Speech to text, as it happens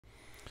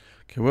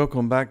Okay,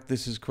 welcome back.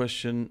 This is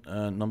question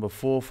number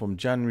 4 from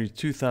January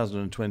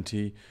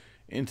 2020,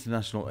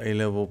 International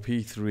A-Level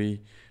P3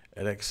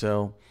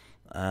 Edexcel.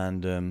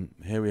 And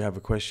here we have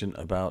a question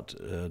about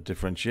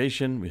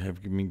differentiation. We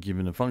have been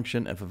given a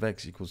function f of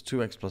x equals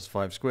 2x plus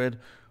 5 squared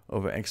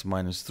over x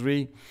minus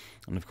 3.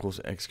 And of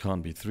course, x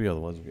can't be 3,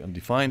 otherwise it will be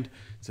undefined.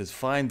 It says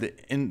find the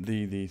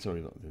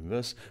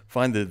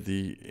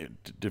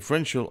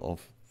differential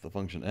of the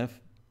function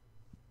f,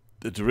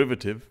 the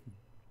derivative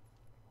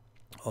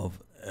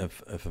of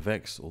f of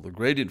x, or the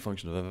gradient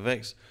function of f of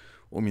x,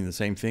 all mean the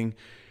same thing,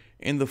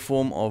 in the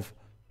form of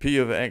p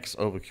over x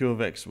over q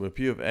of x, where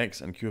p of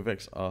x and q of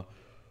x are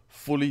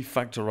fully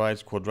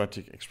factorized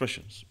quadratic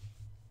expressions.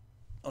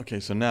 Okay,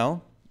 so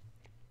now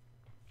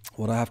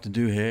what I have to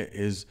do here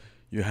is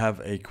you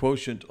have a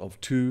quotient of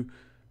two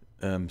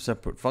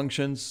separate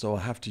functions, so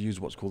I have to use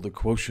what's called the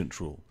quotient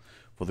rule.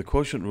 For the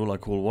quotient rule, I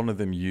call one of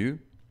them u,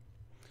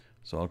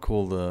 so I'll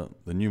call the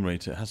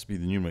numerator, it has to be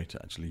the numerator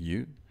actually,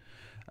 u,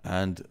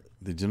 and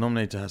the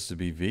denominator has to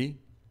be v,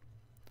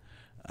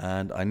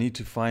 and I need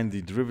to find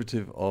the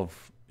derivative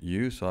of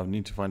u, so I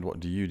need to find what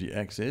du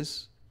dx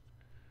is,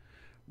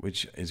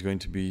 which is going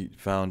to be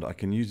found, I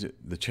can use it,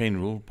 the chain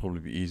rule, probably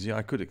be easier.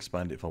 I could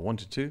expand it if I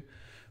wanted to,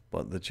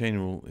 but the chain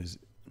rule is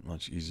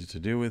much easier to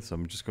deal with, so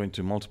I'm just going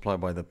to multiply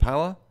by the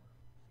power.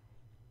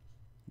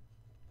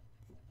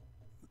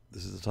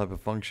 This is the type of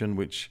function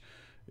which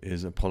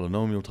is a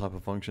polynomial type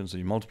of function, so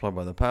you multiply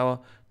by the power,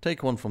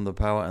 take one from the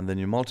power, and then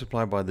you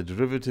multiply by the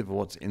derivative of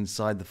what's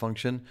inside the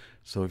function.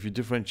 So if you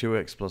differentiate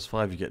x plus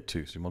 5, you get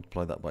 2, so you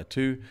multiply that by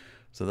 2,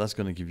 so that's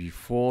going to give you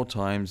 4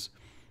 times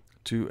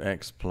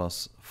 2x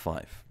plus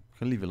 5. I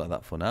can leave it like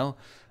that for now,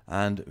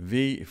 and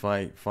v, if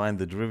I find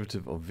the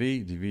derivative of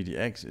v, dv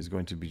dx, is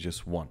going to be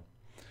just 1.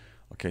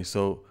 Okay,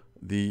 so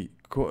the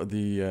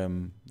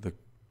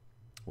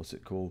what's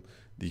it called?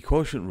 The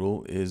quotient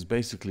rule is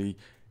basically,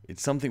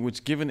 it's something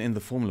which given in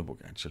the formula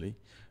book actually,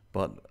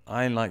 but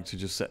I like to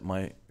just set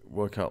my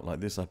work out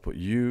like this. I put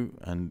u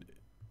and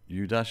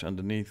u dash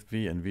underneath,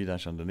 v and v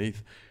dash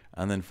underneath,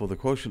 and then for the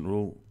quotient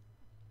rule,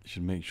 you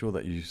should make sure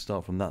that you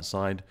start from that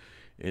side.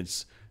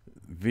 It's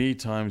v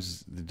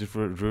times the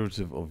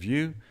derivative of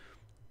u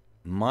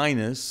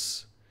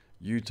minus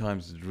u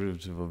times the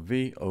derivative of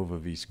v over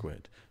v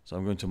squared. So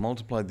I'm going to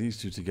multiply these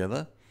two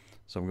together.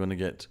 So I'm going to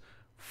get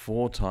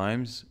 4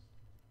 times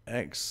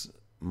x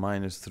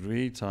minus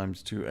 3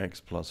 times 2x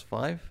plus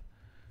 5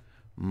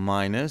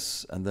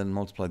 minus, and then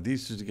multiply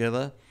these two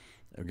together.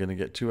 I'm going to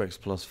get 2x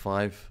plus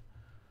 5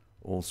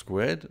 all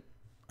squared,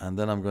 and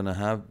then I'm going to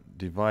have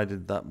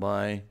divided that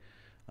by,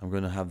 I'm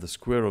going to have the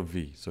square of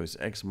v, so it's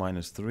x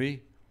minus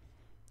 3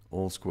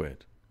 all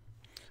squared.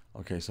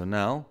 Okay, so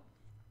now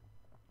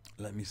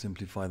let me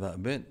simplify that a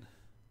bit.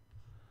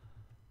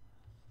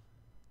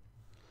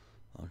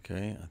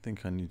 Okay, I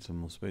think I need some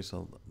more space.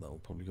 That will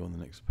probably go on the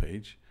next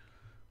page.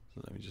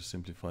 So let me just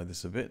simplify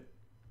this a bit.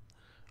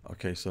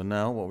 Okay, so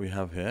now what we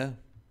have here,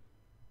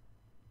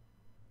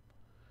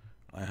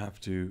 I have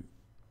to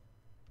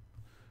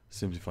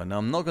simplify. Now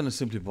I'm not going to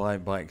simplify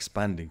by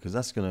expanding, because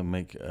that's going to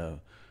make a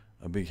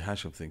big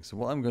hash of things. So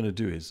what I'm going to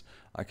do is,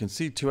 I can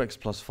see 2x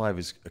plus 5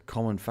 is a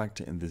common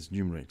factor in this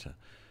numerator.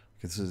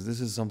 Okay, so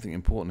this is something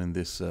important in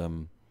this, I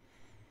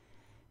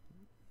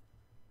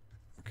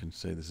can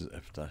say this is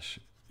f dash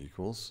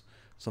equals.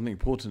 Something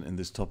important in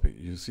this topic,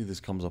 you see this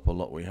comes up a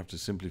lot where you have to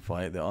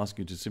simplify it. They ask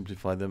you to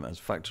simplify them as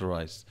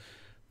factorized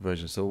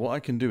versions. So what I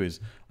can do is,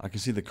 I can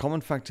see the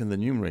common factor in the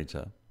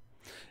numerator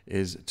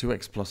is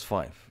 2x plus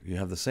 5. You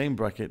have the same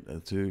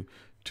bracket to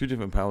two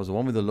different powers. The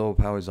one with the lower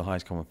power is the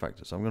highest common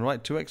factor. So I'm going to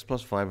write 2x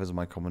plus 5 as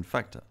my common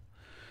factor.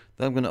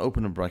 Then I'm going to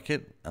open a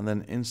bracket, and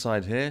then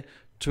inside here,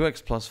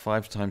 2x plus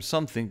 5 times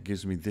something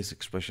gives me this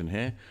expression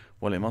here.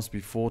 Well, it must be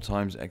 4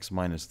 times x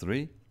minus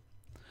 3.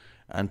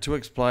 And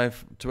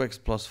 2x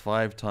plus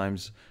 5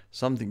 times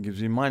something gives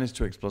me minus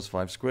 2x plus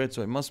 5 squared,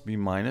 so it must be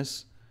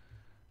minus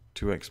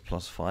 2x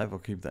plus 5. I'll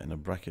keep that in a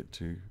bracket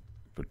to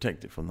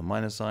protect it from the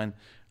minus sign,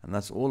 and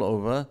that's all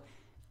over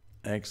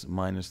x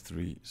minus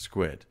 3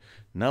 squared.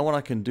 Now what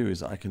I can do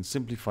is I can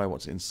simplify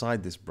what's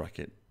inside this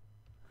bracket.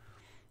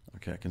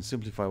 Okay, I can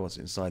simplify what's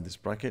inside this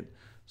bracket,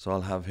 so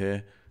I'll have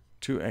here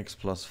 2x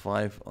plus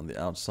 5 on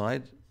the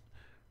outside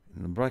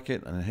in the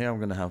bracket, and here I'm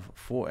going to have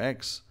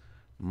 4x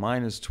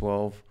minus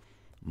 12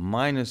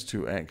 minus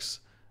 2x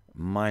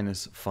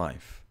minus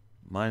 5,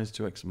 minus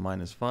 2x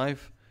minus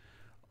 5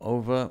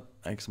 over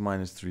x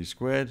minus 3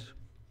 squared.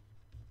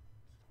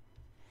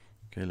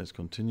 Okay, let's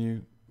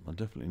continue. I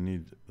definitely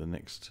need the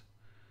next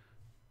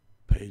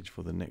page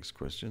for the next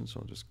question, so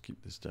I'll just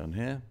keep this down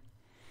here.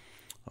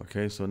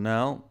 Okay, so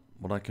now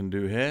what I can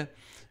do here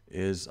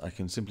is I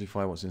can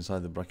simplify what's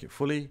inside the bracket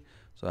fully.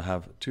 So I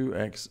have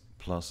 2x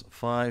plus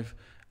 5,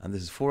 and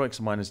this is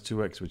 4x minus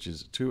 2x, which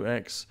is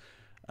 2x,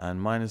 and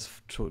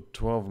minus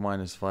 12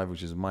 minus 5,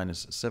 which is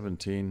minus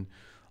 17,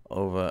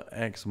 over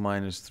x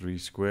minus 3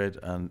 squared.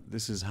 And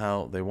this is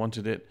how they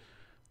wanted it.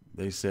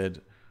 They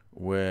said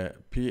where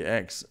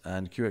px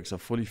and qx are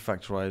fully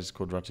factorized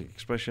quadratic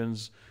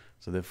expressions,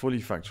 so they're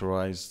fully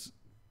factorized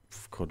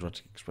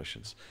quadratic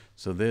expressions.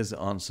 So there's the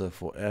answer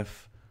for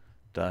f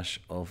dash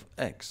of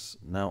x.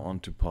 Now on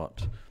to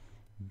part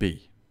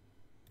B.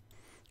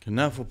 Okay,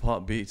 now for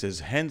part B, it says,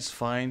 hence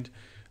find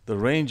the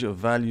range of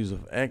values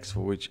of x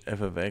for which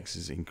f of x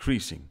is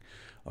increasing.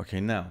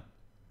 Okay, now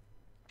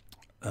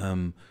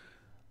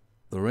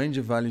the range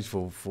of values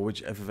for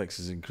which f of x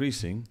is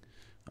increasing,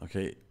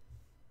 okay,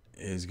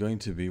 is going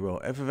to be, well,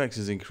 f of x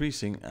is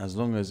increasing as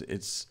long as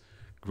its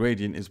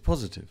gradient is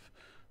positive.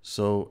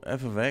 So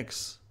f of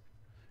x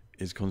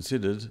is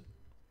considered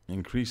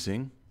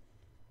increasing,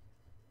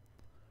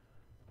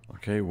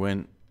 okay,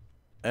 when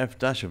f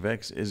dash of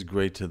x is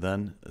greater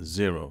than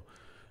 0.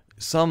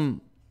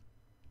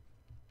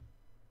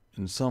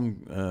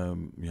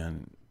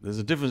 There's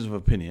a difference of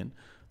opinion.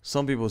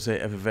 Some people say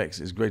f of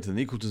x is greater than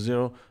or equal to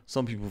 0.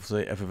 Some people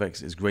say f of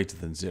x is greater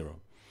than 0.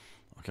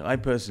 Okay, I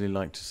personally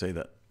like to say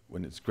that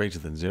when it's greater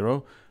than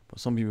 0, but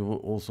some people will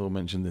also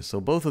mention this. So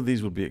both of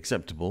these would be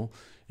acceptable.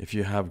 If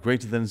you have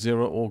greater than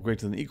 0 or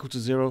greater than or equal to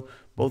 0,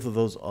 both of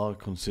those are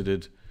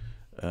considered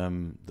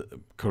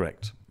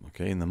correct.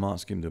 Okay, in the mark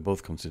scheme, they're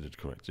both considered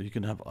correct. So you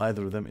can have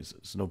either of them,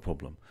 it's no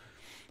problem.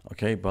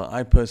 Okay, but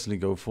I personally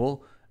go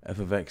for f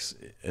of x,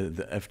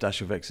 the f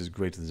dash of x is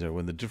greater than 0.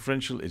 When the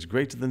differential is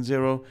greater than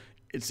 0,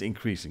 it's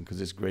increasing because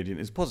its gradient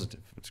is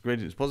positive. If its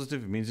gradient is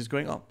positive, it means it's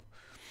going up.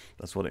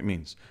 That's what it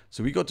means.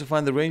 So we got to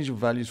find the range of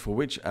values for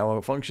which our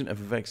function f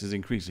of x is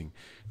increasing.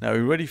 Now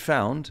we already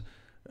found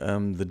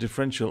the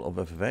differential of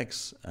f of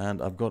x,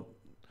 and I've got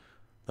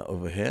that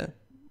over here.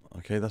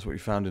 Okay, that's what we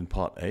found in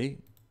part A.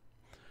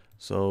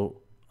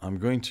 So I'm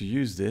going to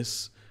use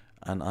this,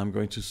 and I'm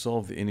going to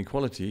solve the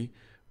inequality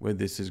where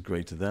this is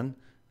greater than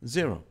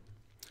 0.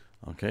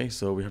 Okay,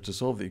 so we have to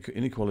solve the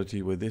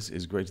inequality where this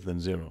is greater than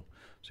 0.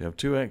 So you have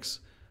 2x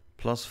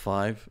plus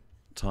 5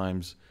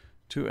 times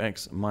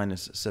 2x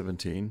minus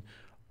 17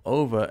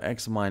 over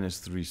x minus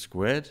 3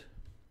 squared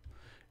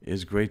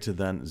is greater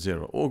than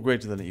 0, or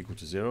greater than or equal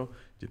to 0,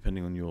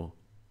 depending on your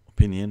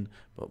opinion,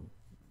 but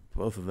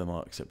both of them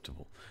are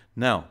acceptable.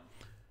 Now,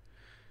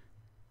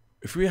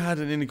 if we had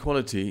an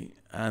inequality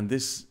and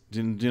this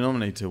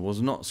denominator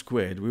was not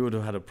squared, we would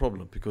have had a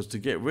problem, because to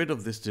get rid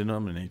of this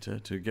denominator,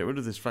 to get rid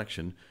of this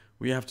fraction,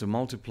 we have to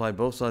multiply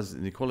both sides of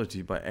the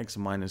inequality by x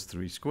minus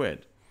 3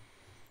 squared.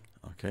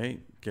 Okay,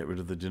 get rid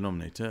of the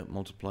denominator,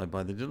 multiply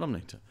by the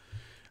denominator.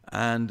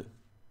 And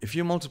if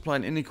you multiply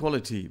an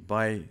inequality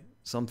by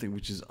something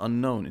which is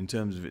unknown in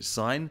terms of its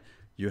sign,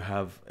 you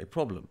have a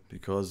problem,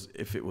 because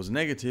if it was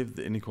negative,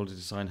 the inequality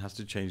sign has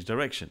to change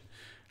direction.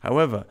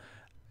 However,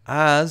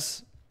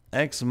 as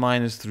x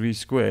minus 3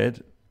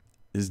 squared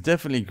is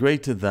definitely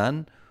greater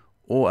than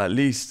or at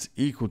least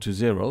equal to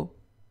 0,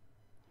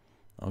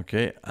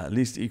 okay, at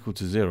least equal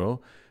to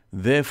 0,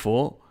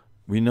 therefore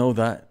we know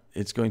that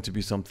it's going to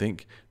be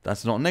something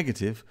that's not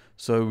negative,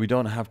 so we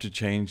don't have to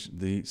change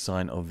the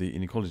sign of the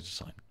inequality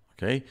sign.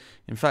 Okay,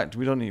 in fact,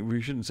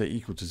 we shouldn't say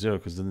equal to 0,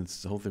 because then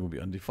the whole thing will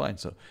be undefined.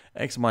 So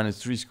x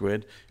minus 3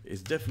 squared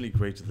is definitely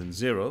greater than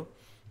 0.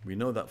 We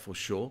know that for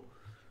sure.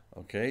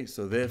 Okay,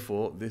 so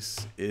therefore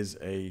this is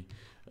a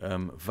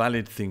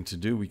valid thing to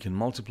do. We can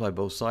multiply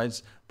both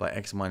sides by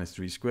x minus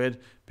 3 squared,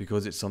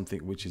 because it's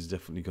something which is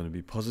definitely going to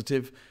be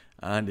positive,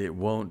 and it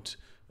won't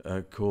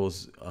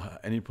cause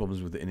any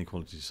problems with the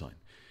inequality sign.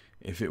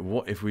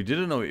 If we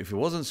didn't know, if it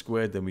wasn't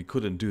squared, then we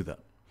couldn't do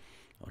that.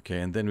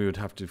 Okay, and then we would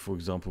have to, for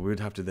example, we would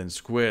have to then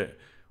square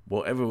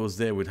whatever was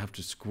there. We'd have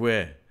to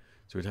square,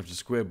 so we'd have to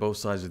square both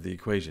sides of the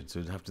equation. So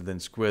we'd have to then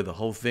square the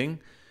whole thing,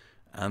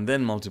 and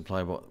then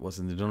multiply what's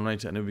in the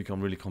denominator, and it would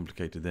become really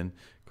complicated then,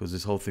 because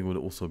this whole thing would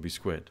also be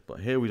squared. But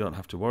here we don't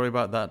have to worry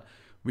about that.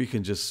 We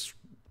can just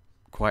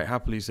quite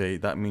happily say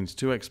that means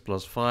 2x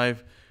plus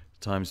 5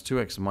 times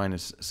 2x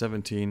minus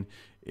 17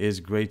 is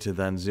greater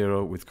than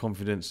 0 with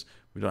confidence.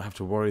 We don't have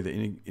to worry.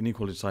 The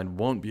inequality sign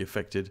won't be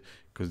affected,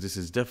 because this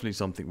is definitely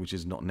something which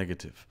is not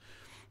negative.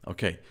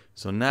 Okay,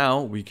 so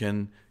now we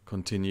can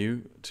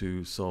continue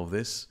to solve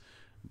this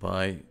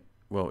by,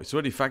 well, it's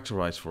already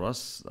factorized for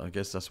us. I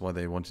guess that's why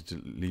they wanted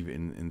to leave it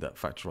in that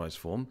factorized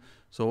form.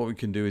 So what we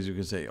can do is we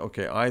can say,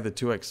 okay, either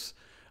 2x,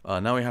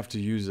 now we have to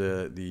use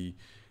the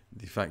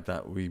fact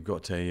that we've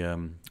got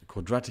a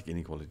quadratic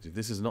inequality.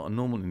 This is not a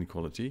normal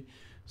inequality,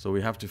 so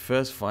we have to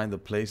first find the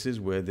places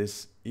where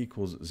this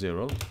equals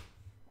 0.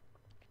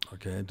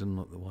 Okay, I don't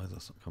know why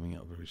that's not coming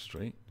out very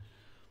straight.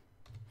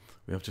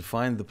 We have to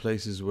find the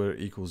places where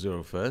it equals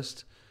 0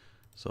 first.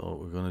 So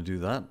we're going to do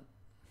that.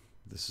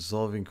 This is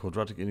solving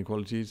quadratic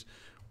inequalities.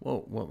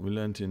 Well, what we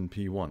learned in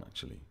P1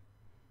 actually.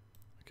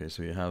 Okay,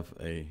 so you have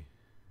a,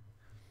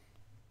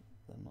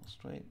 that's not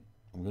straight.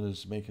 I'm going to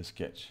just make a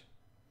sketch.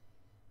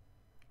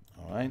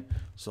 Alright,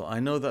 so I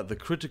know that the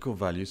critical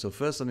value, so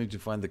first I need to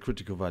find the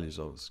critical values.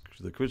 So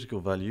the critical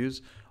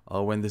values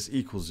are when this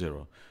equals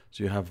 0.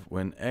 So you have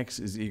when x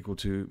is equal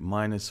to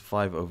minus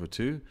 5 over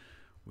 2,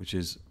 which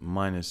is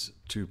minus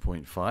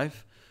 2.5,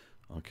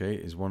 okay,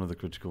 is one of the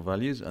critical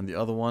values. And the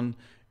other one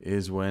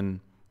is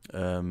when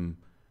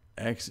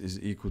x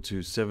is equal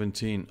to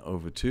 17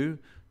 over 2,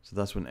 so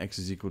that's when x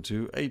is equal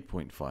to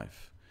 8.5.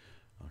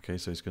 Okay,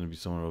 so it's going to be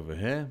somewhere over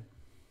here.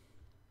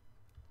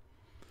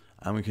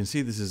 And we can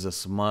see this is a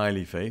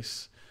smiley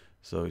face.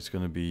 So it's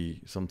going to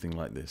be something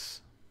like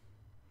this.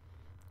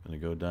 Going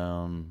to go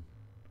down.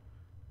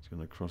 It's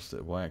going to cross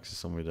the y-axis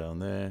somewhere down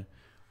there.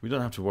 We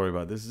don't have to worry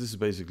about this. This is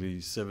basically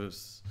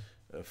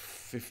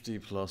 50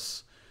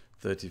 plus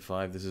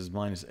 35. This is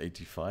minus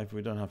 85.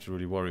 We don't have to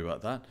really worry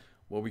about that.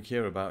 What we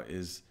care about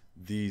is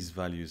these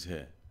values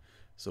here.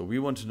 So we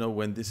want to know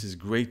when this is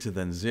greater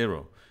than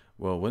 0.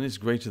 Well, when it's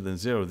greater than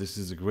 0, this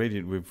is a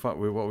gradient. What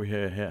we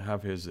have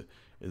here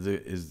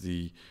is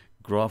the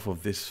graph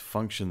of this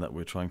function that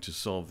we're trying to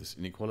solve, this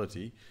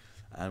inequality.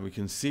 And we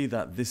can see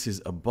that this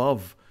is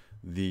above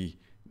the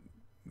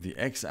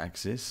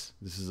x-axis.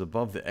 This is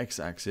above the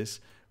x-axis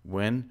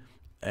when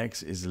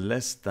x is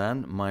less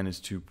than minus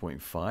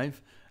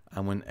 2.5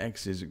 and when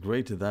x is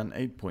greater than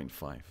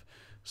 8.5.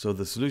 So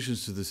the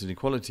solutions to this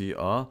inequality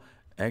are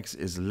x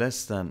is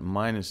less than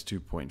minus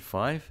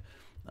 2.5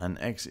 and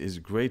x is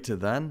greater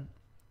than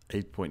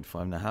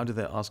 8.5. Now, how do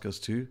they ask us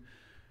to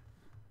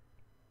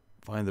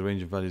find the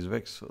range of values of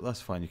x? Well,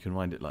 that's fine. You can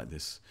write it like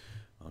this.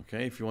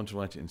 Okay, if you want to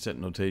write it in set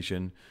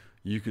notation,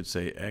 you could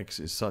say x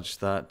is such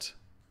that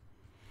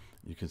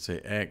you can say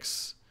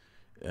x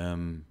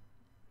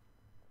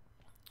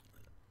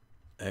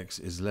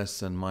is less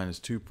than minus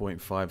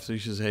 2.5. So you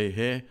should say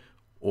here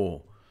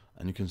or,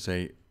 and you can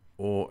say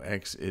or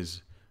x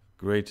is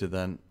greater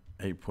than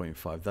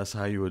 8.5. That's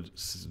how you would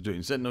do it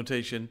in set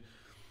notation.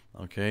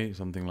 Okay,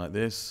 something like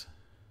this.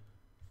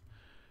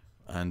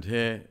 And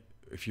here,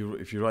 if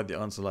you write the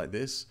answer like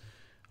this,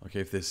 okay,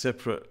 if they're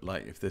separate,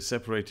 like if they're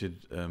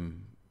separated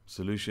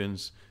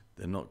solutions,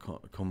 they're not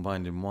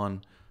combined in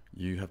one,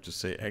 you have to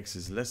say x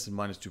is less than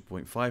minus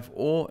 2.5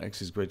 or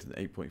x is greater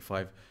than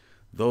 8.5.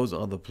 Those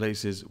are the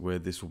places where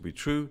this will be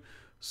true.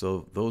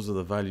 So those are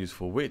the values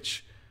for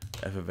which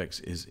f of x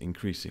is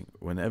increasing.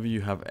 Whenever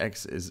you have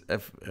x is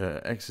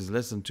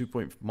less than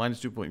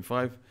minus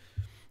 2.5,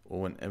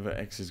 or whenever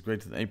x is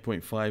greater than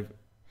 8.5,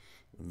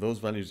 those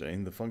values are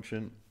in the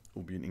function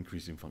will be an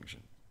increasing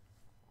function.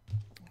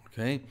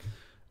 Okay,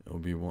 it will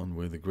be one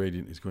where the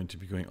gradient is going to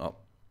be going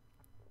up.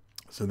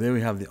 So there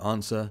we have the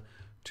answer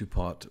to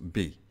part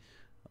B.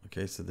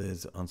 Okay, so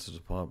there's the answer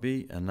to part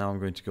B, and now I'm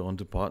going to go on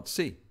to part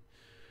C.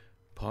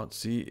 Part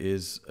C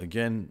is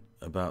again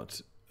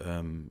about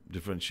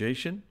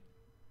differentiation.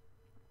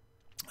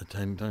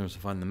 Telling us to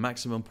find the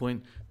maximum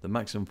point. The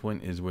maximum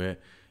point is where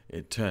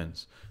it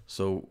turns.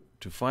 So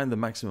to find the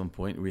maximum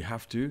point, we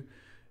have to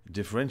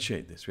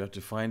differentiate this. We have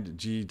to find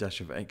g dash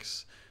of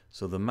x.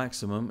 So the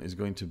maximum is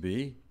going to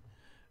be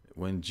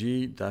when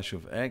g dash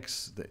of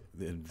x,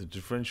 the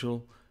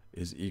differential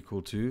is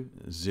equal to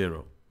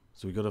 0.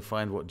 So we've got to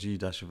find what g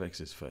dash of x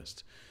is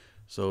first.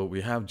 So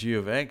we have g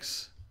of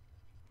x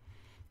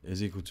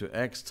is equal to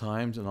x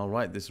times, and I'll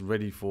write this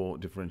ready for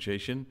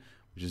differentiation,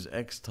 which is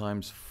x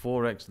times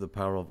 4x to the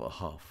power of a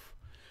half.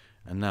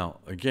 And now,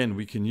 again,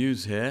 we can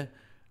use here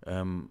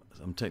some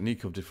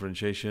technique of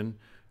differentiation.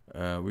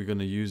 We're going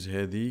to use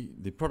here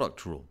the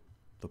product rule.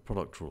 The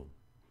product rule.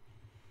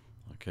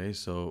 Okay,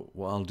 so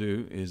what I'll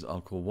do is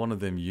I'll call one of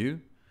them u.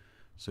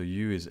 So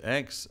u is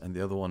x, and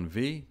the other one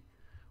v,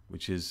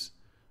 which is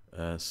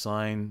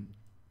sine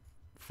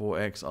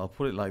 4x. I'll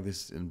put it like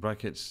this in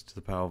brackets to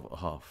the power of a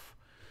half.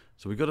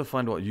 So we've got to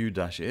find what u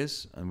dash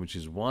is, and which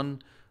is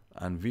 1,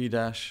 and v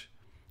dash,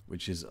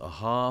 which is a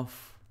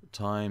half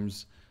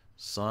times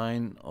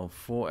sine of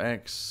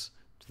 4x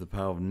to the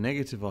power of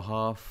negative a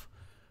half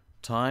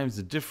times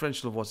the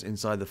differential of what's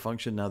inside the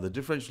function. Now the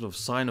differential of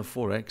sine of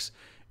 4x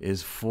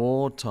is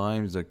 4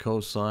 times the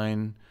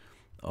cosine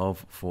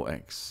of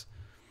 4x.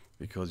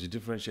 Because you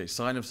differentiate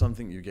sine of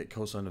something, you get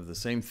cosine of the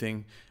same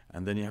thing,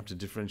 and then you have to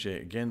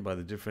differentiate again by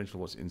the differential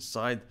of what's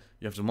inside.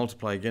 You have to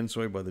multiply again,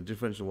 sorry, by the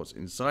differential of what's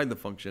inside the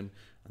function,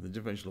 and the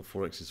differential of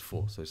 4x is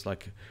 4. So it's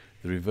like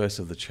the reverse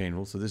of the chain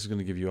rule. So this is going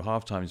to give you a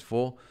half times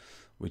 4,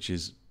 which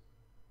is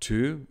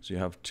 2. So you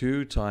have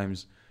 2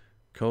 times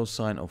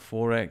cosine of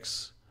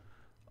 4x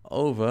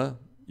over,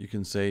 you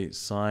can say,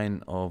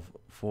 sine of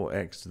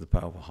 4x to the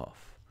power of a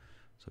half.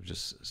 So I've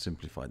just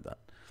simplified that.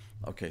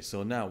 Okay,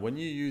 so now when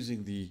you're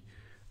using the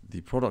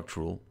product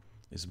rule,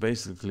 it's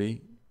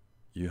basically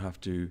you have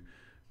to,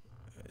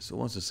 it's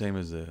almost the same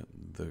as the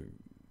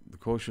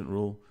quotient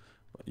rule,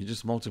 but you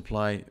just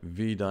multiply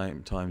v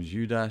times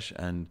u dash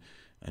and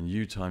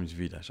u times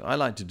v dash. I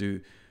like to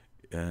do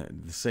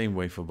the same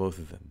way for both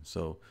of them.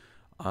 So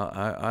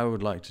I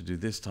would like to do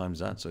this times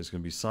that, so it's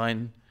going to be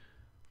sine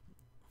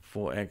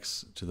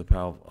 4x to the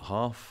power of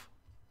half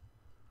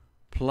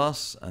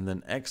plus, and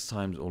then x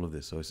times all of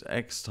this. So it's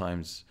x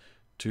times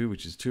 2,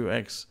 which is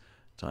 2x,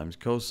 times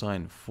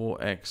cosine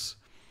 4x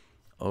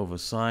over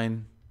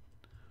sine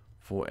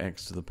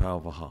 4x to the power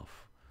of a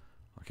half.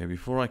 Okay,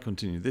 before I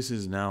continue, this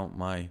is now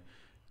my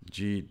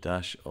g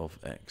dash of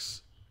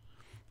x.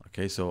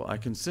 Okay, so I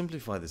can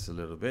simplify this a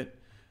little bit.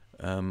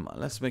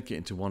 Let's make it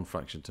into one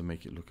fraction to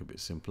make it look a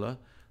bit simpler.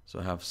 So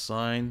I have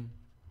sine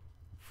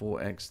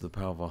 4x to the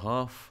power of a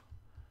half,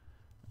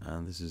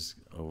 and this is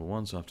over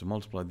 1, so I have to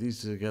multiply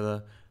these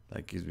together.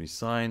 That gives me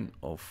sine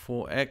of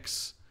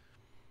 4x.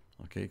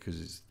 Okay, because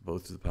it's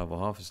both to the power of a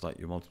half. It's like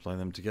you multiply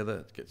them together,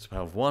 it gets to the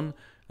power of 1.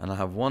 And I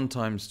have 1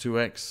 times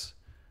 2x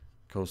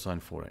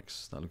cosine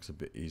 4x. That looks a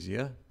bit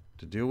easier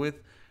to deal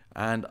with.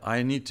 And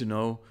I need to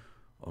know,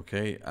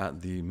 okay,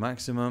 at the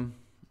maximum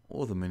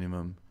or the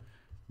minimum,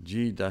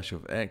 g dash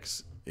of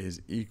x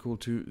is equal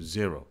to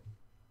 0.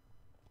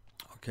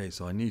 Okay,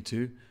 so I need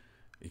to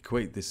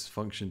equate this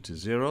function to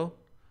 0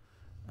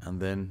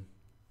 and then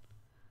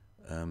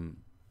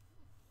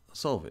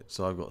solve it.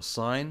 So I've got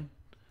sine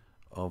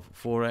of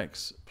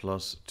 4x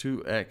plus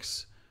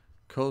 2x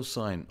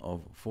cosine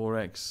of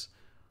 4x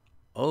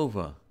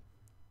over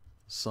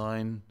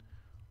sine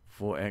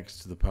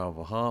 4x to the power of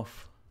a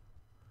half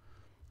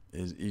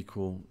is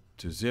equal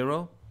to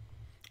 0.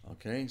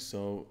 Okay,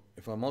 so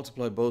if I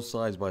multiply both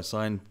sides by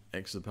sine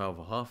x to the power of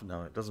a half,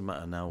 now it doesn't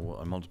matter now what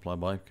I multiply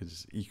by because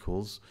it's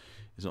equals,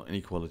 it's not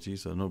inequality,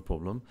 so no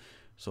problem.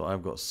 So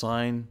I've got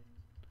sine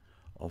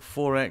of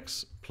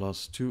 4x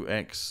plus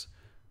 2x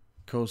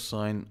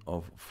cosine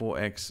of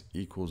 4x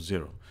equals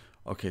 0.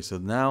 Okay, so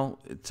now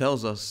it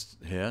tells us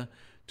here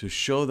to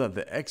show that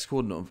the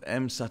x-coordinate of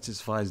m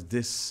satisfies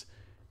this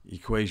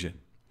equation.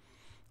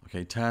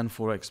 Okay, tan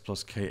 4x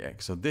plus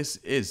kx. So this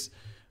is,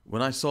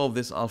 when I solve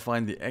this, I'll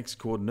find the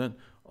x-coordinate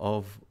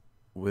of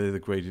where the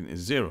gradient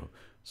is 0.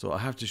 So I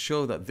have to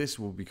show that this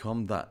will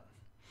become that.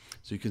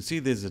 So you can see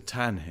there's a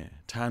tan here,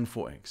 tan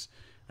 4x.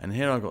 And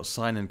here I've got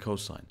sine and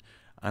cosine.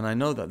 And I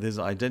know that there's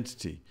an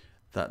identity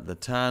that the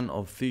tan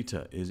of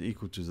theta is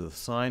equal to the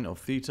sine of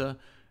theta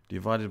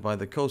divided by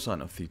the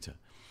cosine of theta.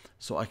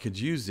 So I could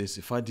use this,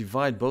 if I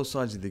divide both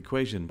sides of the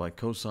equation by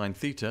cosine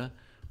theta,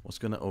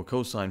 or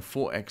cosine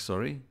 4x,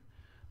 sorry,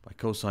 by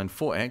cosine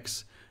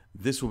 4x,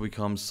 this will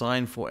become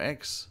sine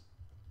 4x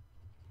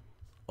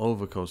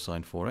over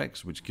cosine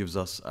 4x, which gives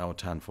us our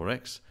tan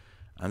 4x.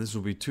 And this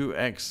will be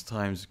 2x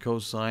times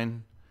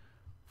cosine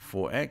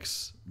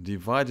 4x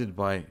divided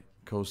by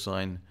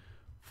cosine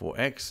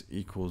 4x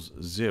equals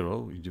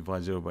 0. You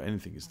divide 0 by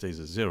anything, it stays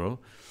at 0.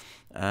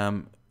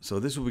 So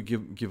this will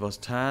give us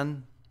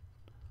tan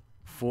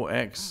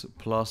 4x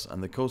plus,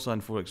 and the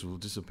cosine 4x will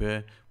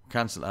disappear,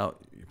 cancel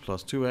out,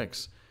 plus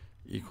 2x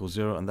equals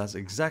 0. And that's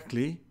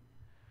exactly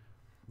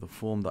the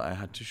form that I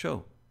had to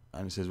show.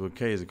 And it says, well,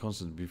 k is a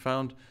constant to be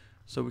found.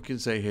 So we can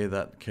say here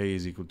that k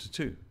is equal to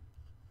 2.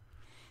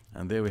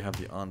 And there we have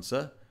the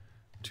answer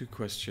to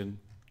question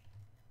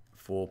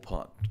 4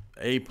 part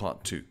A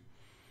part 2.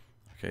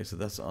 Okay, so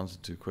that's the answer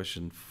to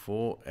question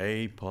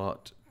 4A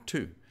part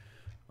 2.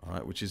 All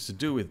right, which is to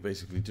do with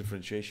basically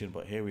differentiation,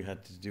 but here we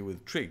had to deal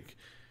with trig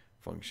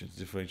functions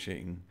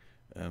differentiating.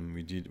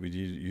 We did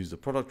use the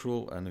product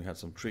rule, and we had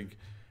some trig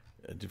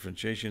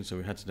differentiation, so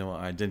we had to know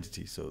our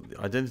identity. So the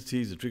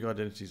identities, the trig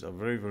identities, are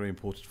very, very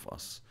important for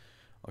us.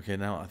 Okay,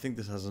 now I think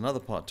this has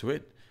another part to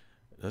it.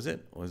 Does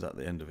it? Or is that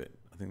the end of it?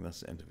 I think that's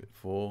the end of it.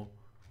 4.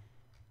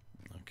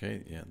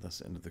 Okay, yeah, that's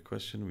the end of the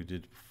question. We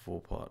did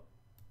 4 part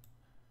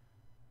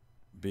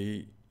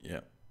B. Yeah,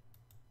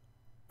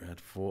 we had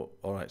 4.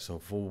 All right, so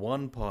for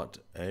 1 part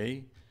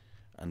A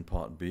and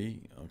part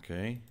B.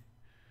 Okay,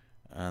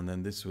 and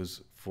then this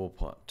was 4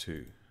 part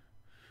 2.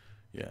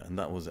 Yeah, and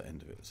that was the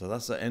end of it. So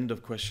that's the end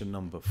of question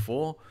number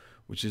 4,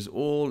 which is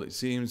all it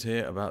seems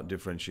here about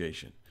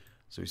differentiation.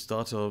 So we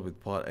started off with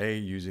part A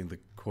using the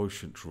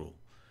quotient rule,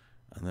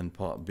 and then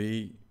part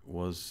B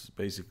was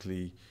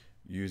basically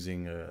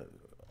using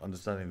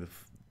understanding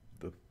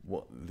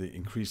what the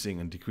increasing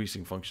and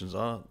decreasing functions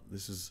are.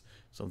 This is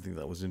something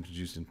that was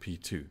introduced in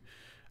P2.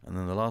 And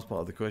then the last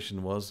part of the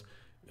question was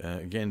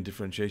again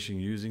differentiation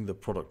using the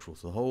product rule.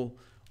 So the whole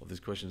of this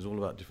question is all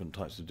about different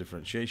types of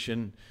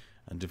differentiation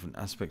and different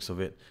aspects of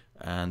it,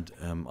 and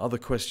other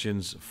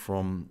questions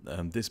from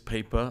this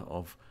paper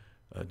of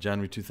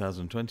January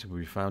 2020 will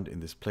be found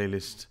in this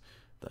playlist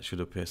that should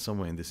appear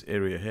somewhere in this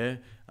area here,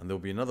 and there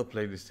will be another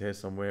playlist here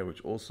somewhere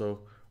which also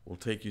will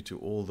take you to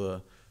all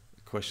the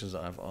questions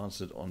that I've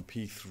answered on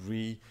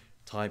P3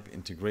 type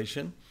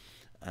integration.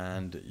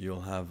 And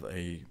you'll have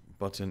a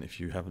button, if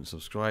you haven't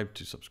subscribed,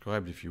 to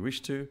subscribe if you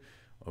wish to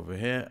over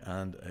here,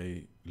 and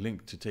a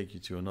link to take you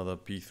to another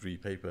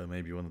P3 paper,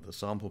 maybe one of the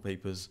sample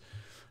papers.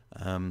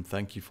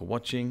 Thank you for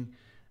watching,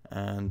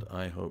 and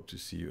I hope to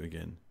see you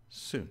again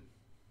soon.